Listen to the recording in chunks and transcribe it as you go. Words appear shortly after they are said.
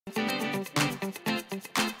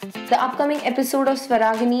The upcoming episode of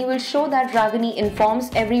Swaragini will show that Ragini informs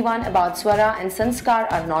everyone about Swara and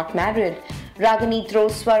Sanskar are not married. Ragini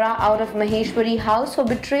throws Swara out of Maheshwari house for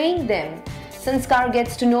betraying them. Sanskar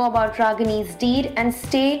gets to know about Ragini's deed and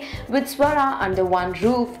stay with Swara under one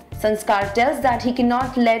roof. Sanskar tells that he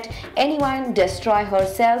cannot let anyone destroy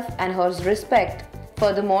herself and her respect.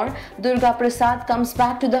 Furthermore, Durga Prasad comes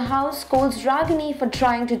back to the house, scolds Ragini for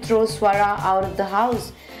trying to throw Swara out of the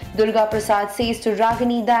house. Durga Prasad says to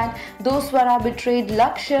Ragini that though Swara betrayed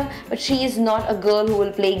Lakshya, but she is not a girl who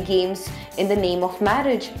will play games in the name of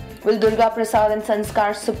marriage. Will Durga Prasad and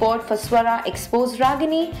Sanskar's support for Swara expose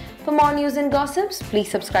Ragini? For more news and gossips, please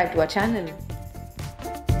subscribe to our channel.